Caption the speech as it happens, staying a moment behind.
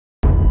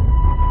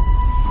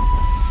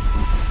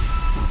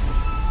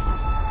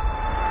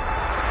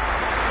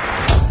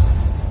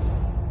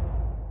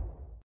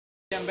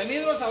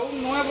bienvenidos a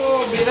un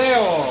nuevo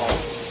video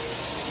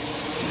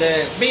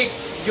de Big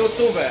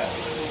YouTuber.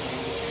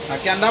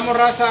 Aquí andamos,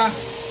 raza,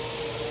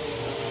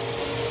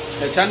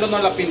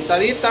 echándonos la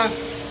pintadita.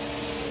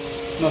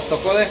 Nos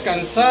tocó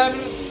descansar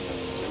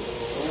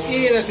y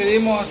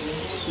decidimos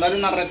darle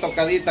una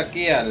retocadita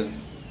aquí al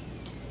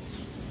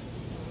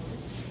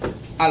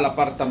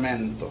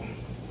apartamento.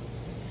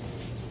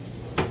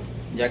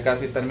 Ya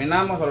casi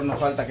terminamos, solo nos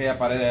falta aquella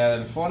pared allá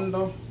del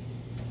fondo.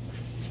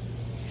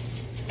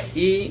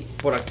 Y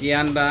por aquí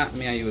anda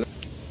mi ayudante.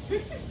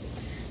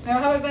 ¿Me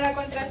vas a volver a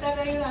contratar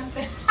de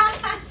ayudante?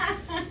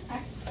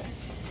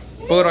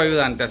 Puro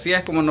ayudante, así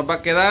es como nos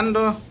va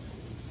quedando.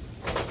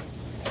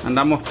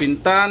 Andamos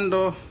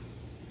pintando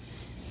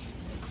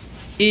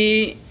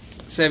y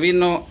se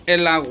vino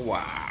el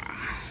agua.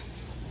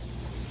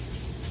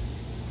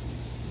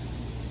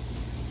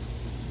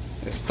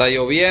 Está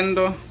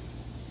lloviendo.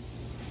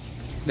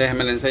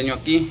 Déjenme le enseño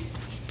aquí.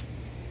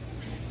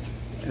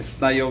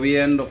 Está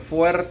lloviendo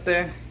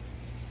fuerte.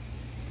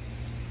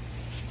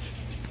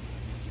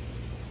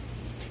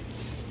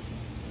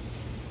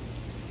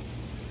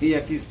 Y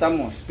aquí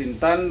estamos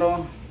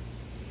pintando,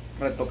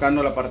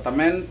 retocando el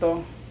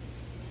apartamento,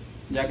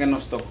 ya que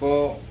nos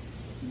tocó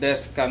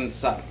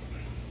descansar.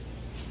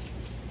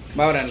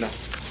 Va, Brenda.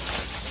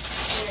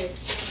 Pues.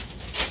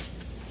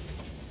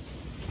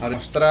 A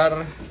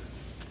mostrar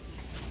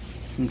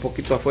un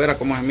poquito afuera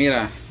cómo se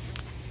mira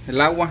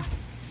el agua.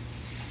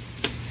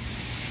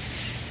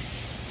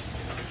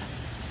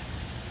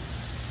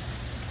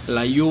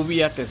 La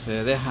lluvia que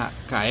se deja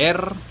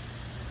caer.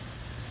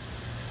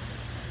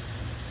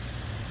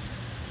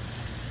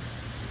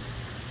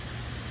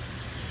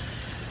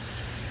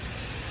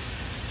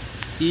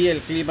 Y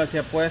el clima se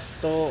ha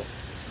puesto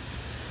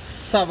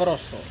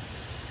sabroso,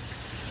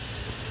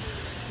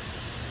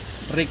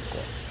 rico.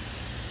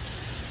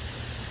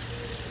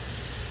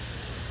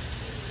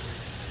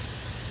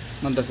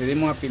 Nos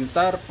decidimos a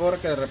pintar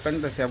porque de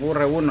repente se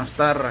aburre uno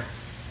estar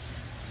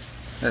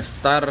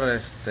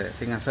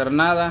sin hacer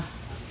nada.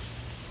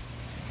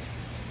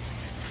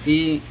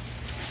 Y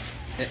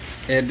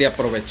es de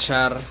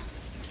aprovechar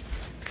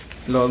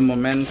los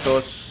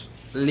momentos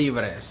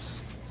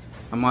libres.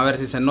 Vamos a ver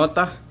si se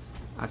nota.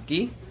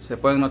 Aquí se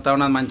pueden notar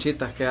unas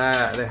manchitas que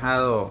ha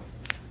dejado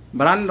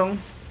Brandon.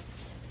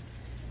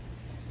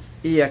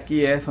 Y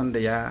aquí es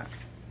donde ya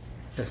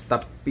está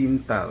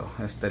pintado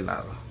este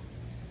lado.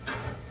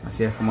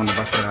 Así es como nos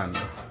va quedando.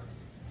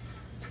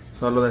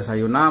 Solo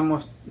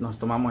desayunamos, nos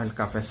tomamos el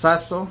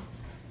cafezazo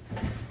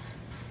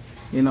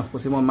y nos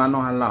pusimos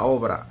manos a la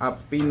obra a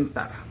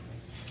pintar.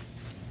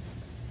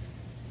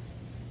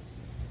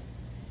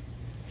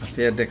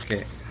 Así es de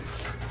que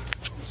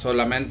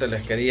solamente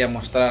les quería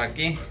mostrar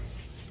aquí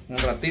un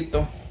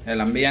ratito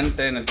el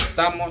ambiente en el que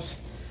estamos.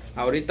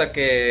 Ahorita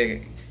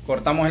que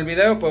cortamos el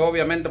video, pues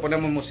obviamente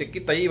ponemos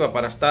musiquita IVA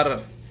para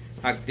estar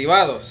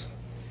activados,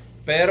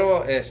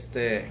 pero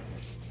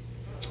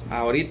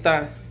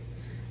ahorita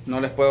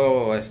no les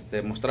puedo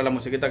mostrar la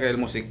musiquita, que el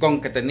musicón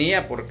que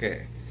tenía,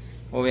 porque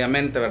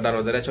obviamente, verdad,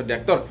 los derechos de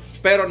actor.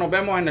 Pero nos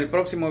vemos en el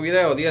próximo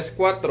video.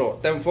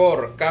 10-4,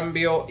 10-4,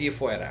 cambio y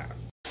fuera.